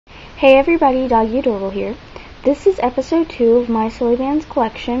Hey everybody, Doggy Doodle here. This is episode 2 of my Silly Bandz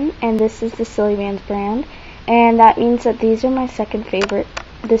collection, and this is the Silly Bandz brand, and that means that these are my second favorite.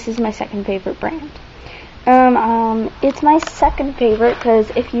 This is my second favorite brand. It's my second favorite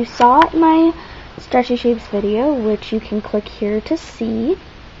because if you saw my Stretchy Shapes video, which you can click here to see,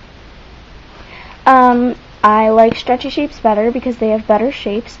 I like Stretchy Shapes better because they have better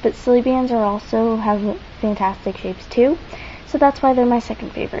shapes, but Silly Bandz also have fantastic shapes too. So that's why they're my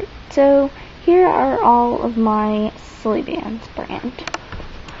second favorite. So here are all of my Silly Bandz brand.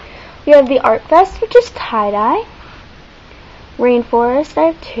 We have the Art Vest, which is tie-dye. Rainforest,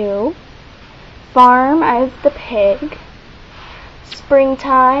 I have 2. Farm, I have the pig.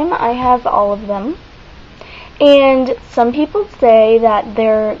 Springtime, I have all of them. And some people say that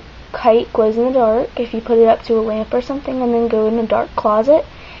their kite glows in the dark. If you put it up to a lamp or something and then go in a dark closet,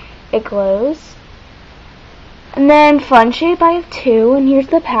 it glows. And then Fun Shape, I have 2, and here's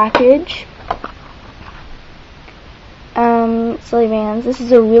the package. Silly Bandz. This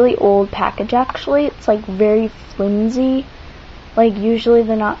is a really old package actually. It's like very flimsy. Like usually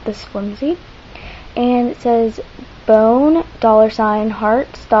they're not this flimsy. And it says bone, $,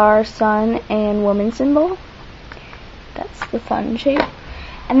 heart, star, sun, and woman symbol. That's the Fun Shape.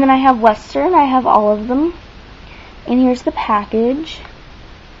 And then I have Western. I have all of them. And here's the package.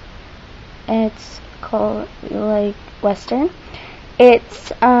 It's called like Western.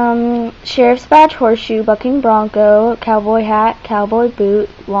 It's sheriff's badge, horseshoe, bucking bronco, cowboy hat, cowboy boot,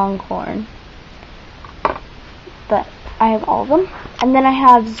 longhorn. But I have all of them. And then I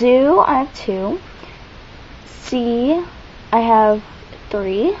have zoo. I have 2. Sea, I have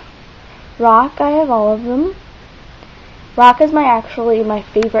 3. Rock, I have all of them. Rock is actually my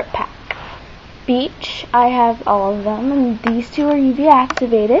favorite pack. Beach, I have all of them, and these 2 are UV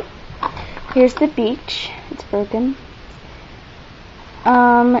activated. Here's the beach. It's broken.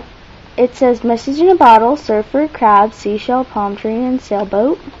 It says message in a bottle, surfer, crab, seashell, palm tree, and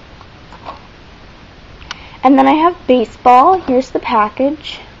sailboat. And then I have baseball. Here's the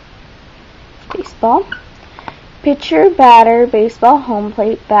package. Baseball. Pitcher, batter, baseball, home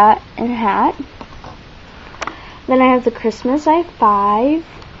plate, bat, and hat. Then I have the Christmas. I have 5.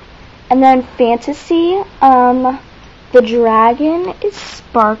 And then fantasy. The dragon is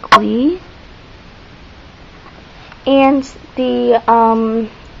sparkly. And the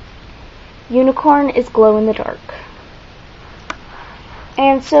unicorn is glow in the dark.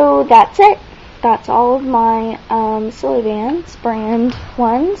 And so that's it. That's all of my Silly Bandz brand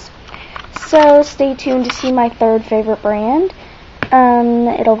ones. So stay tuned to see my third favorite brand.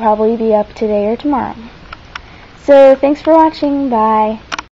 It'll probably be up today or tomorrow. So thanks for watching. Bye.